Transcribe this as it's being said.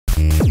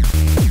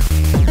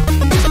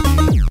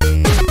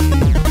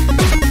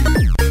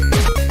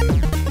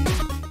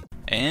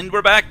And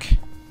we're back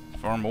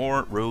for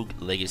more Rogue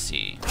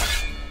Legacy.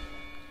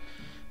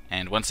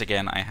 And once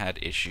again, I had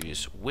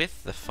issues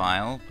with the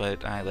file,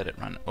 but I let it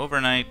run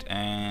overnight,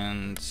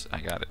 and I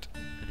got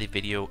the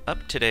video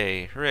up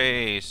today.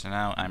 Hooray! So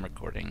now I'm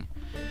recording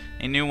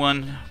a new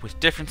one with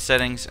different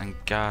settings, and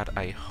God,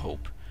 I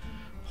hope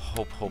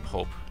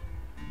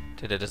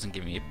that it doesn't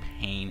give me a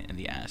pain in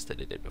the ass that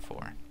it did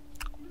before.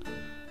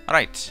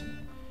 Alright.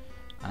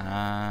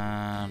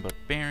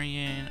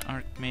 Barbarian,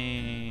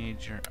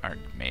 Archmage, or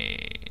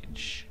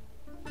Archmage?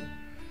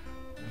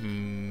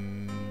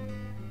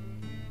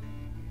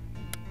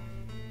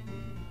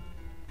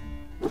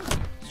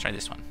 Let's try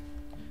this one.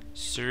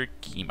 Sir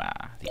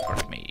Kima, the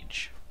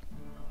Archmage.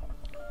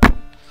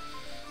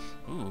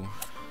 Ooh,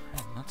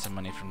 lots of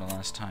money from the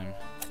last time.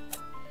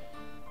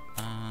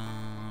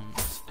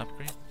 Let's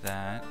upgrade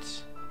that.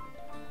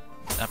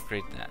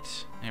 Upgrade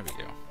that. There we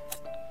go.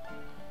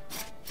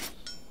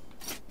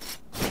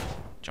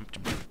 Jump,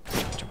 jump, jump,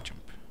 jump, jump, jump.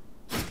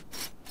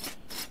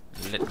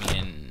 Let me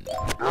in.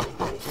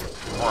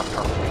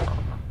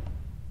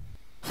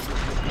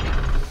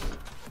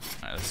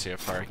 Alright, let's see how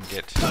far I can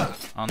get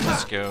on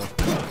this go.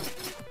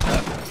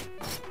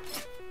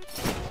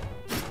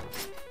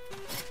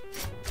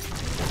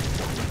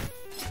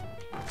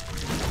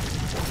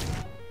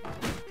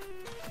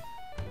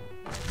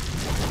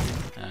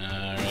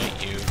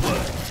 Alright, you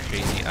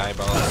crazy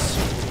eyeballs.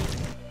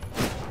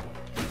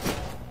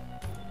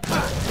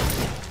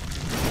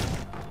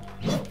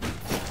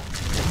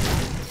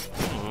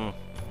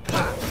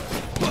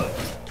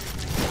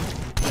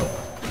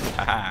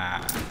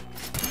 Haha.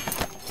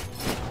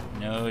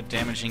 No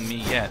damaging me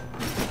yet.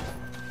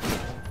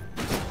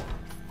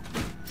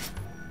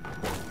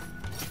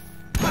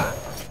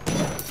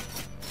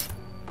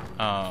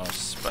 Oh,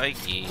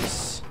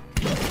 spikies.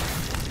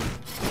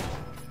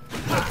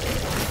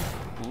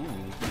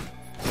 Ooh.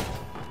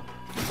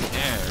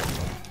 There.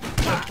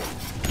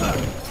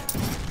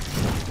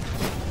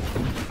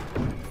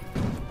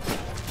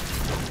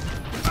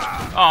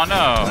 Oh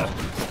no!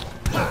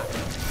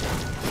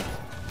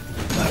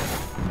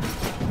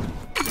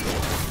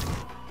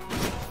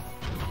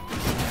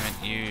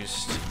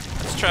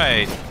 Let's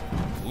try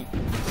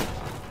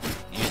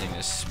using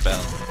this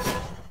spell.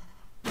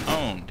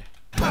 Owned.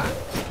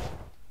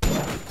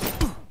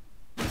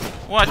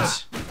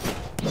 What?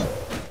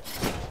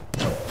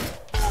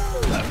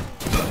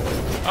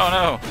 Oh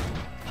no!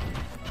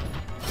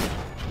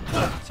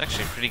 It's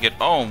actually pretty good.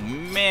 Oh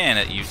man,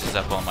 it uses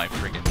up all my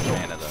friggin'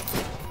 mana though.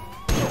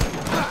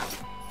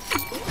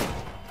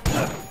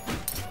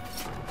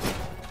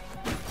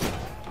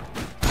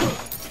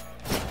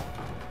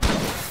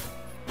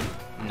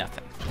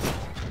 Nothing.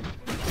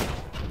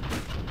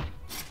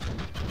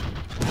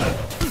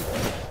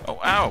 Oh,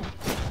 ow!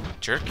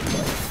 Jerk.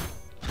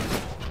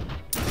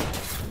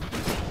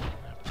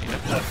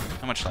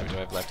 How much life do I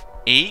have left?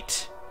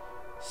 8?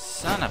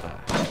 Son of a...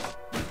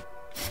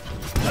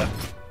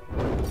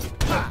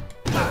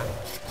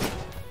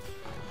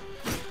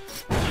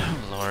 Oh,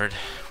 Lord.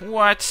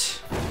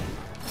 What?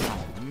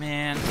 Oh,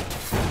 man.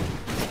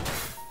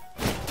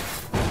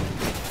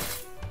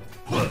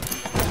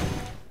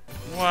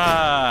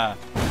 Wow.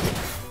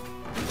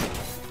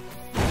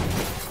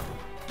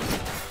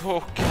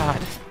 Oh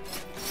God.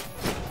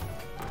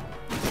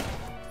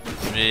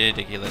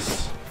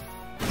 Ridiculous.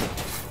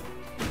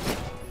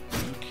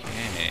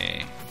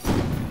 Okay.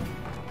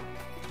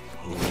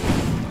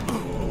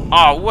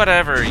 Oh,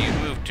 whatever. You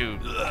moved too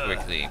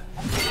quickly.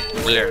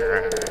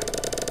 Blur.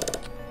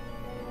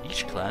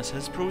 Each class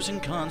has pros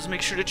and cons.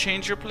 Make sure to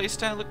change your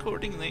playstyle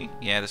accordingly.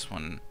 Yeah, this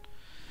one.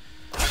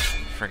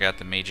 Forgot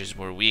the mages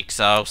were weak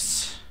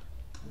sauce.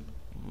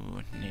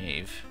 Ooh,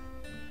 knave.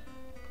 I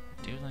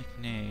do like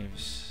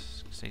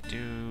knaves, because they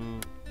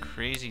do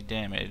crazy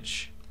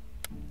damage.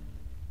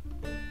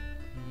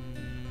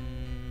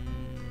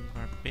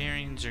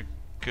 Barbarians are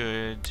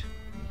good,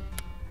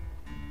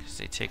 because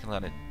they take a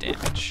lot of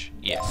damage.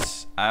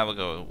 Yes, I will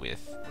go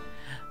with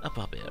a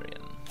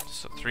barbarian.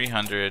 So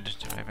 300. Do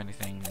I have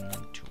anything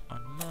to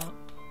unlock?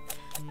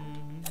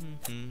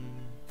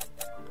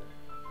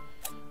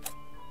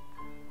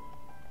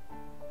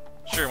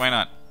 Sure, why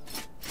not?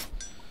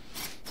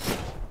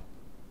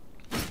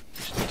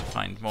 Just need to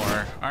find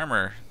more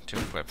armor to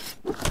equip.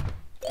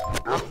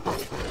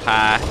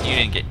 Ha! You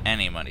didn't get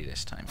any money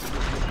this time.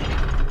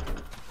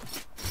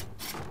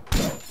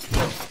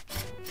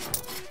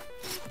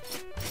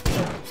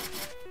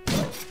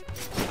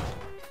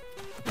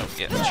 Oh,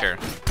 yeah, chair.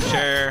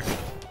 Chair!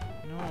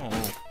 No.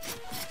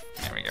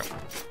 There we go.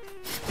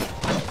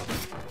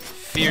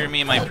 Fear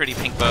me, my pretty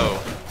pink bow.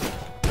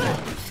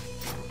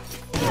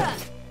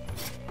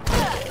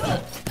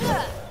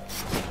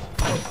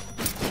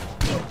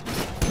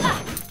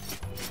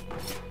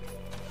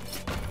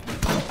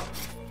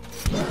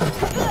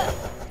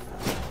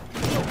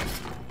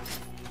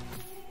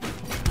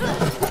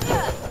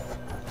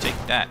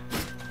 That.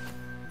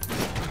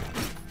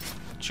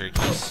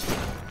 Jerkies.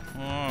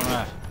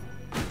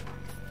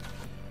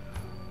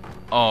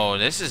 Oh,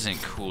 this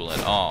isn't cool at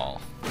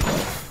all.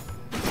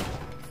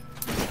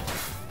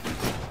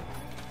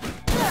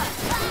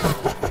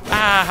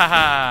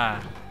 Ah!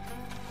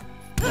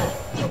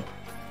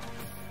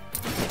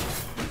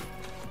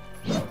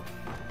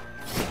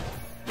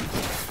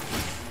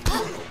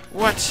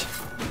 What?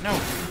 No.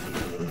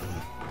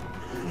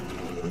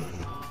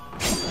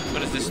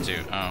 What does this do?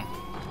 Oh.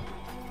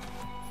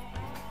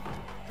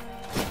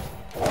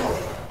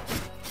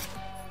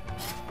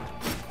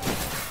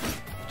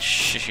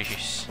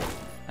 Jeez.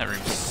 That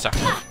room sucked.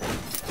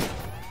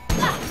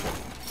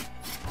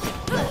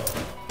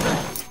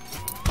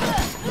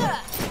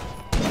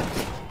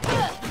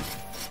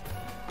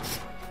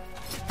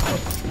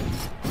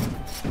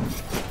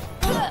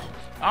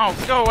 Oh,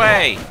 go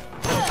away!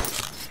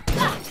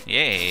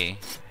 Yay.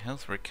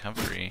 Health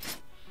recovery.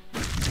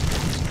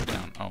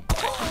 Down. Oh, boy.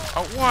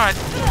 Oh, what?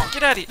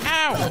 Get out of here.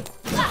 Ow!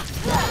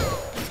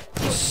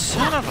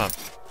 Son of a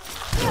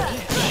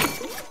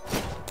bitch.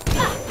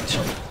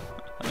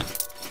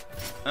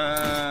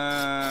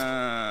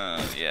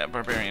 Yeah,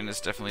 Barbarian is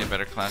definitely a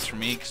better class for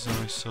me, because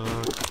I suck.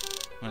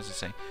 What does it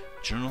say?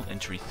 Journal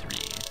entry 3.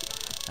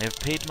 I have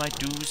paid my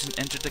dues and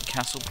entered the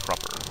castle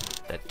proper.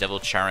 That devil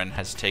Charon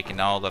has taken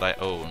all that I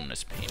own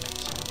as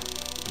payment.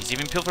 He's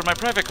even pilfered my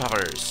private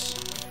coffers.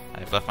 I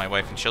have left my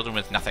wife and children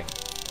with nothing.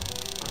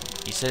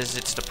 He says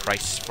it's the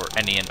price for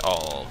any and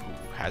all who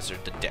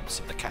hazard the depths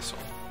of the castle.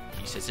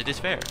 He says it is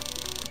fair.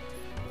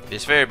 It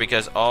is fair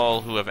because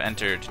all who have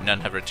entered, none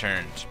have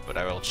returned, but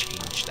I will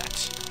change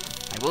that.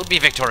 I will be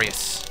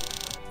victorious.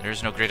 There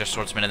is no greater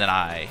swordsman than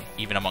I,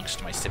 even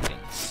amongst my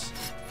siblings.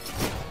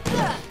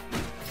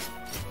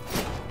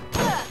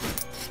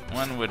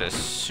 One would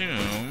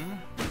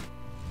assume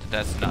that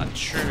that's not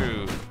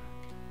true.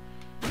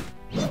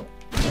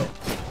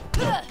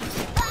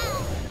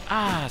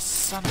 Ah,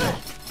 son of a...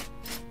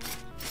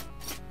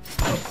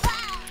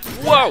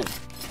 Whoa!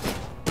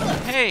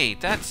 Hey,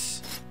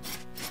 that's...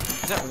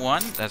 Is that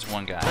one? That's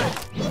one guy.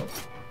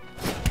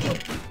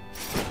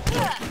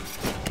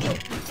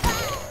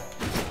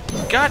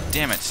 God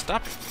damn it,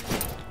 stop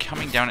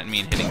coming down at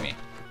me and hitting me.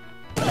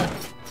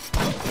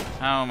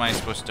 How am I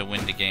supposed to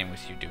win the game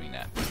with you doing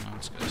that? Oh,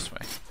 let's go this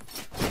way.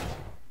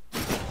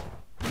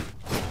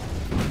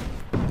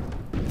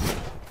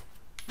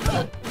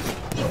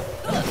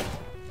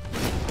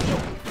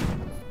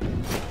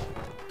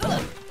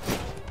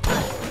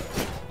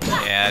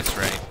 Yeah, that's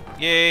right.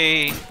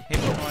 Yay!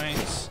 Hit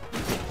points.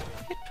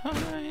 Hit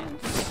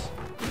points.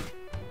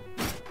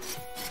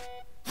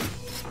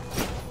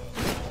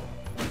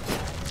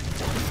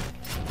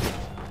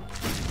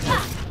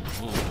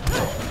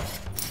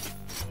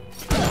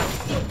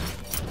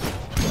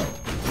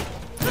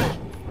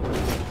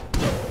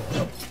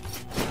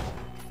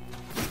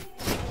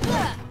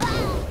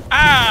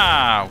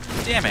 Ow!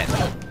 Damn it!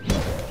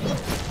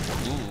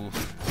 Ooh.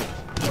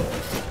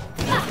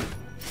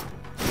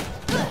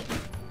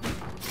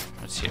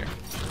 What's here?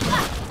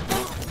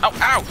 Oh,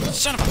 ow!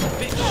 Son of a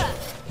bitch!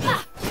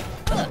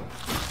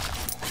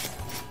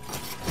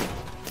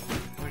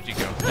 Where'd you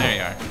go? There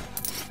you are.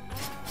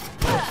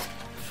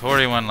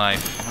 41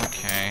 life.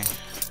 Okay.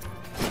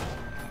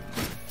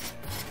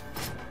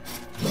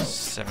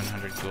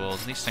 700 gold.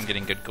 At least I'm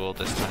getting good gold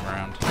this time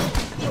around.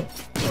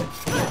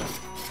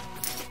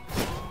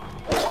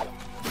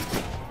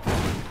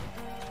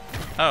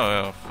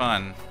 Oh,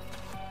 fun.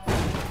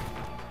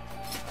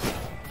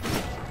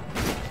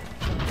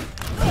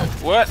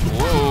 What?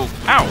 Whoa.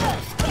 Ow!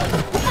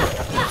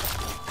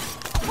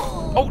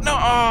 Oh, no! Oh,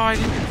 I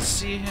didn't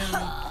see him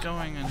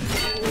going in.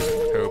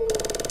 Poop.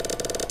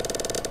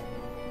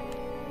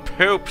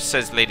 Poop,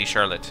 says Lady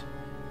Charlotte.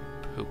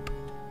 Poop.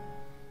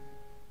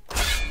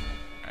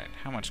 Alright,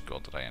 how much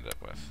gold did I end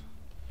up with?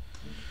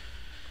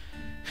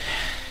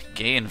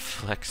 Gay and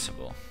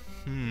flexible.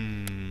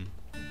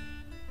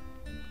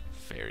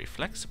 Very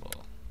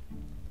flexible.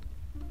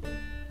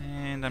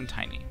 And I'm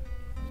tiny.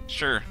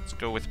 Sure, let's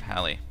go with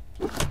Pally.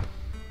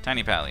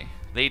 Tiny Pally.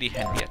 Lady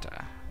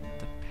Henrietta.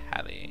 The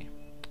Pally.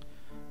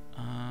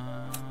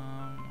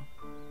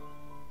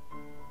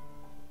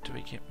 Do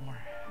we get more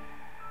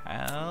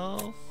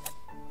health?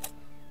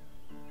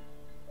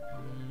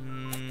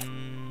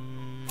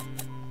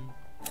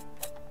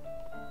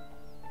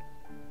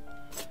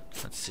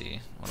 Let's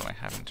see. What do I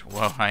have into?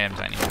 Whoa, I am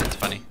tiny. That's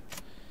funny.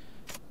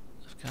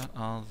 I've got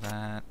all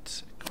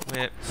that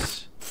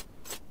equipped.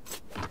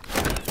 What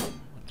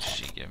does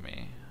she give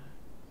me?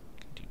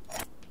 I can do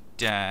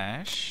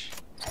dash.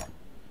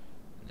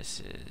 This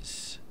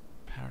is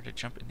power to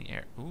jump in the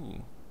air.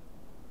 Ooh.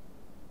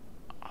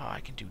 Oh,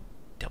 I can do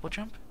double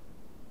jump?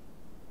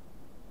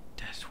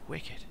 That's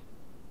wicked.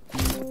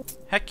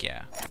 Heck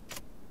yeah.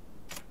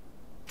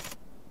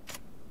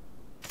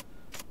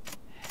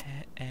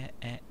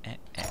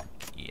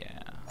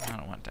 Yeah, I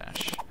don't want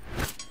dash.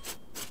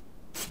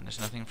 And there's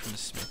nothing from the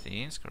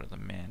smithy. Let's go to the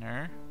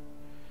manor.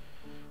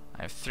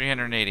 I have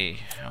 380.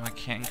 Oh, I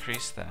can't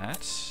increase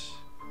that.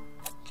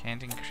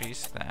 Can't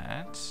increase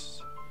that.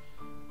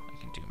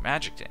 I can do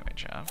magic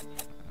damage up.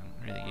 I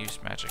don't really use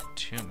magic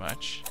too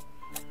much.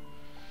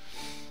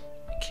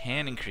 I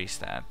can increase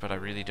that, but I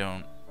really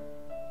don't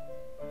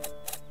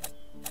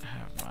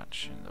have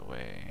much in the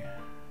way.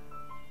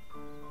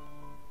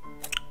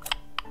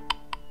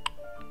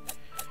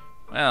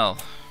 Well,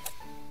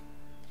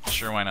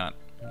 sure, why not?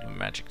 Do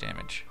magic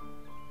damage.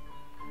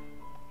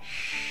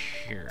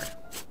 Here.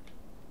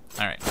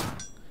 Alright.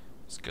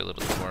 Let's go,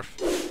 little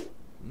dwarf.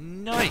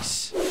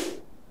 Nice!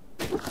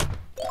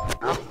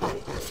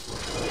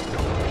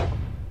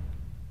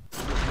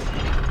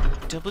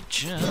 Double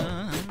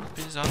jump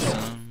is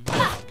awesome.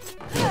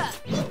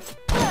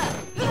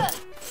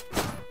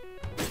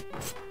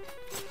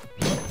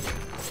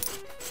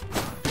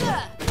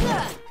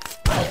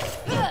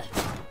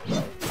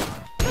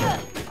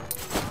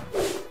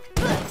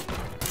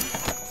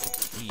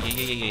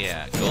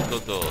 Yeah, gold,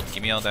 gold, gold.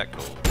 Give me all that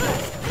gold.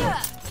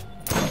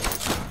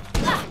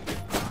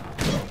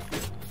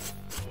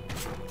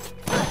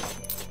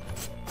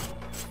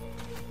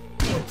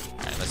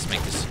 Alright, let's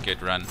make this a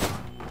good run.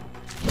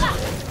 Ha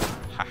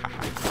ha ha.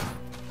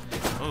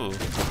 Ooh.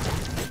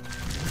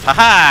 Ha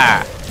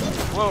ha!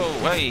 Whoa,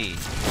 hey!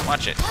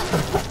 Watch it.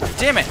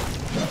 Damn it!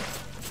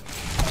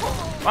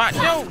 Ah,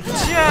 no!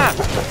 Yeah!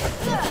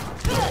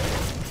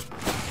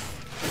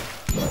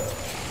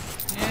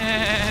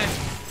 Yeah!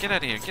 Get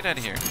out of here, get out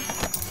of here.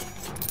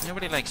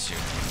 Nobody likes you.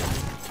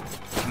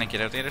 Can I get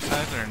out the other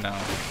side or no?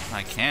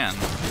 I can.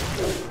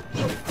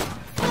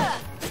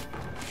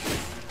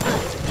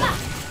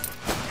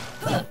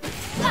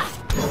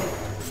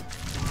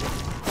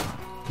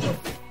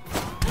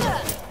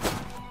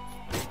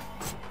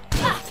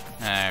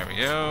 There we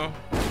go.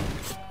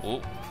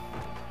 Oh.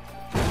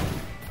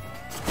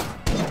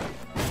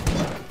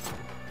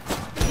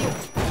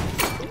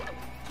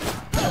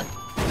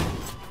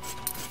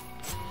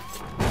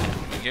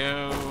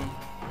 Go.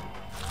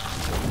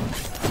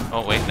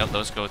 Oh wait, no,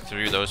 those go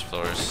through those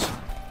floors.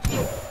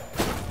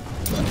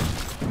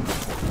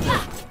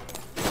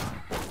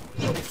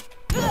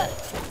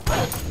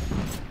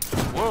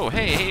 Whoa,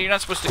 hey, you're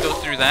not supposed to go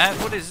through that.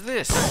 What is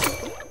this?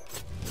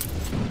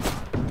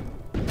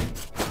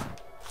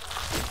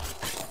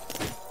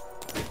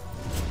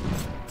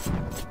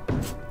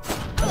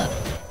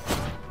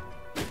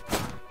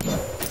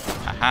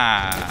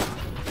 Haha.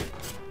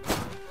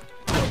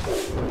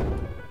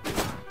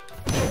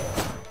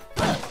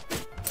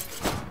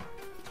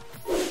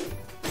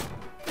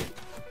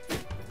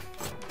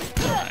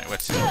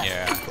 What's in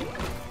here?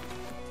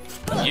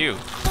 You!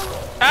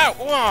 Ow!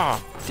 Whoa!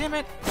 Damn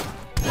it!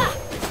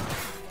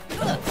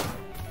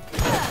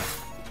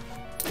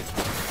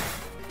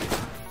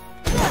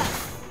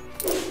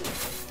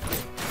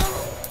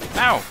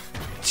 Ow!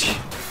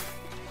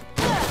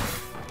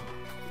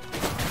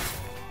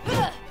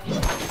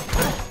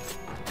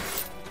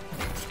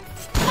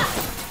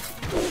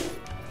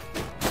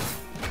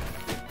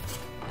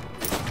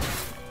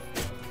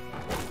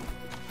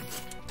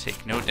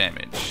 Take no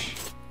damage.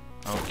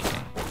 Okay.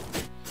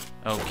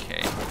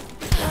 Okay.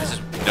 This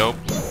is... Nope.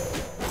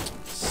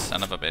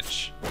 Son of a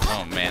bitch.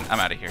 Oh, man. I'm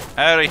out of here.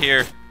 Out of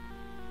here!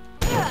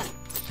 That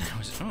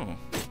was... Oh.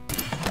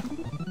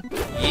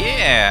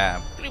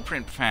 Yeah!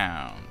 Blueprint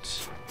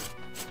found.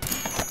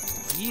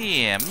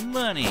 Yeah!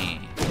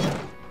 Money!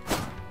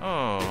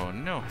 Oh,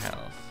 no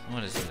health.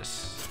 What is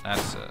this?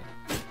 That's a...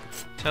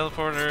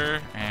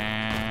 teleporter.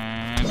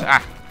 And...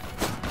 Ah!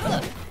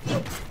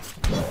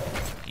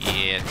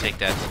 Yeah, take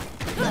that.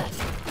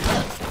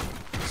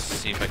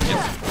 See if I can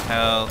get some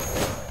health.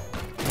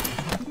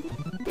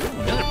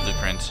 Another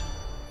blueprint.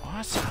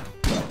 Awesome.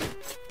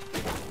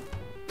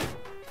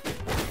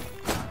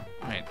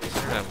 Wait, is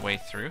there a way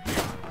through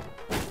here?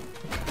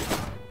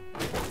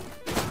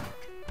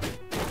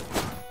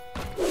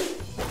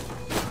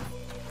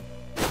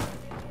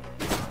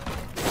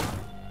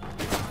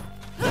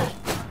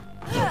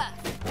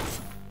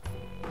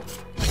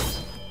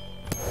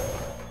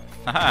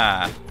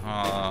 Haha!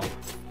 Oh,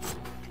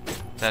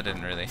 that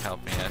didn't really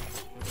help me at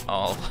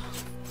all.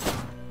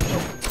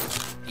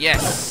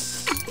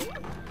 Yes!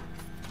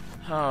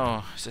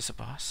 Oh, is this a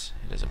boss?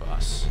 It is a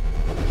boss.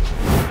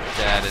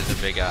 That is a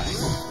big eye.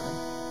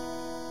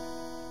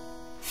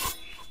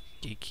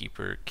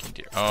 Gatekeeper can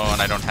do. Oh,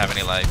 and I don't have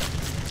any life.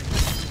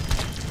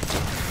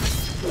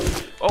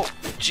 Oh,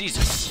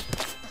 Jesus!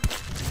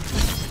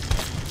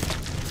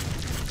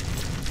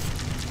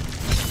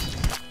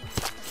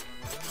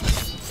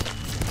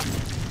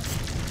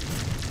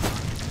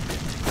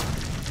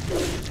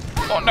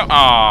 Oh no!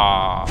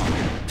 Aww.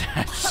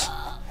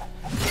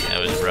 That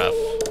was rough.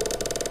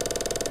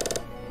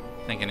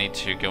 I think I need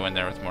to go in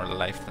there with more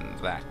life than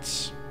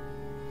that.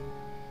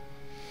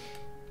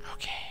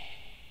 Okay.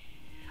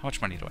 How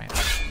much money do I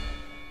have?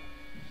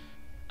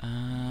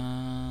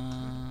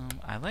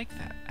 I like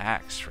that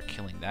axe for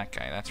killing that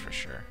guy, that's for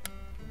sure.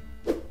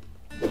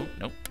 Oh,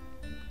 nope.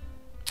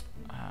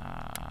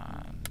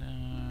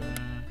 No.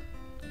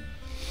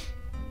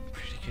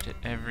 Pretty good at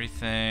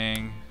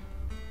everything.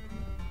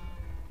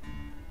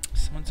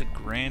 Someone's a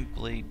grand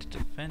blade to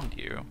defend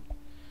you.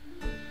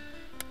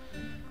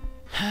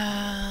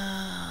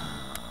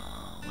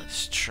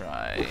 Let's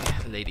try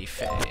Lady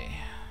Faye.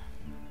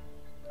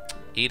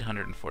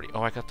 840.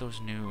 Oh, I got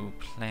those new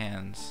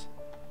plans.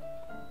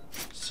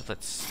 So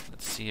let's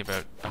see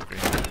about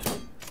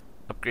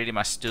upgrading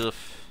my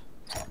stuff.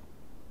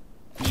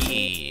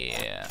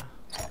 Yeah.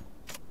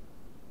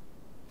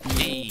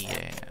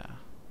 Yeah.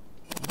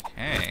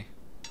 Okay.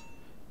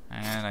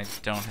 And I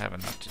don't have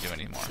enough to do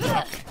anymore.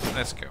 Okay,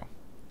 let's go.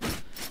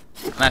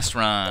 Last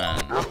run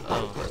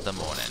of the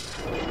morning.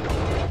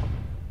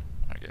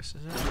 I guess,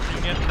 is it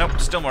morning yet? Nope,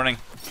 still morning.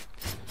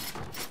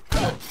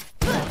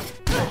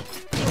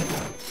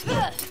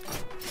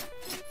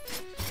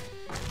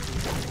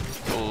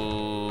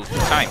 Oh,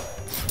 time.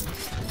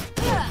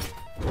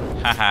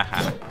 Ha ha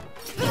ha.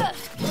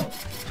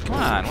 Come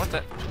on, what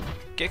the?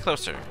 Get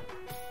closer.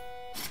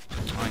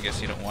 Oh, I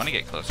guess you don't want to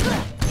get closer.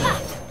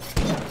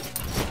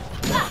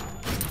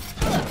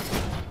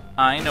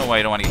 I know why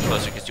you don't want to get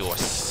closer, because you're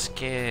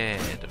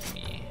scared of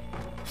me.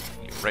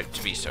 You're right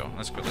to be so.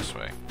 Let's go this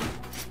way.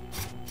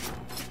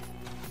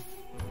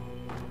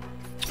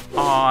 Oh,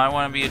 I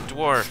want to be a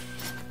dwarf.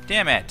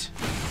 Damn it.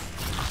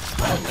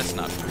 That's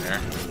not fair.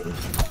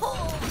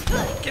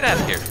 Get out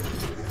of here.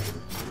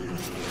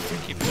 I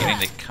keep forgetting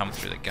they come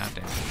through the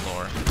goddamn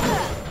floor.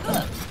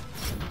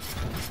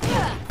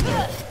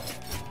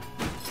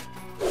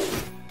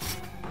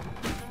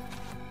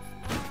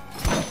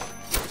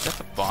 Is that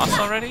the boss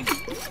already?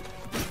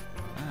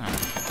 Oh.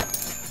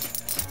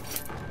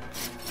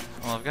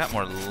 Well, I've got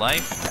more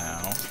life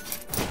now.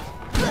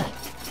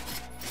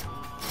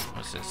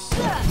 What's this?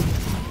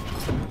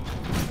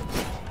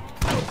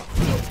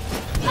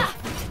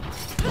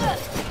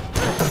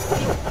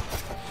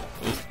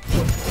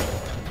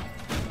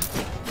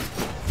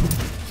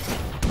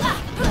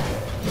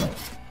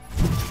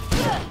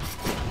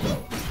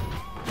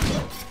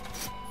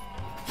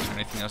 Is there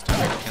anything else time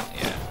to kill?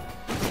 Yeah.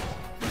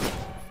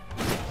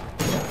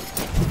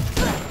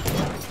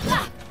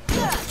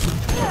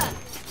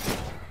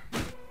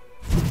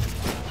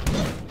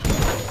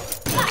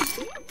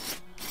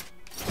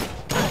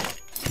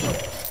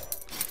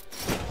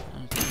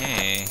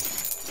 Okay.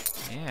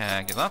 Yeah,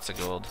 I get lots of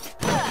gold.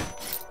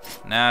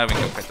 Now we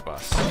can go fight the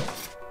boss.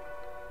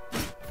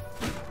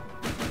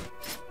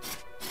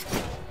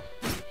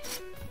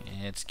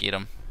 Let's get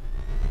him.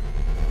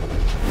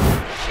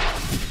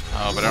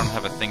 Oh, but I don't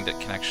have a thing that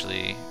can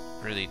actually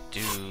really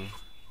do...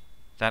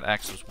 That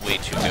axe was way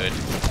too good.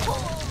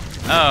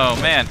 Oh,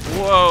 man.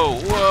 Whoa,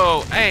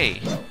 whoa,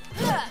 hey!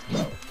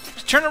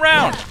 Just turn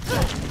around!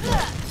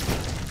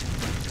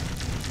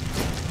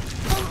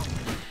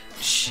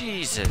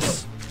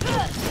 Jesus.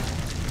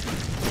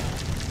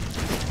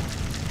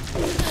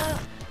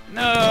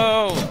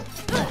 No!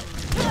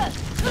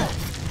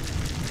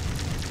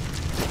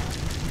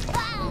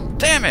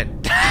 Damn it!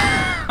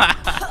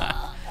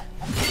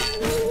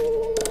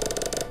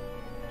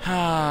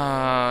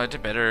 I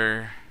did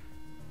better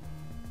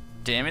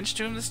damage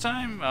to him this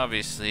time.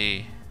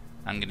 Obviously,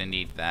 I'm gonna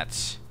need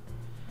that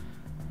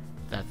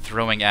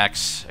throwing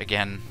axe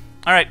again.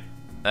 Alright,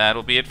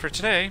 that'll be it for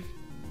today.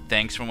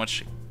 Thanks for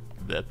much.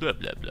 Blah, blah,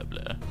 blah, blah,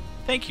 blah.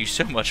 Thank you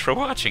so much for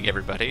watching,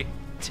 everybody.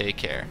 Take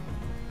care.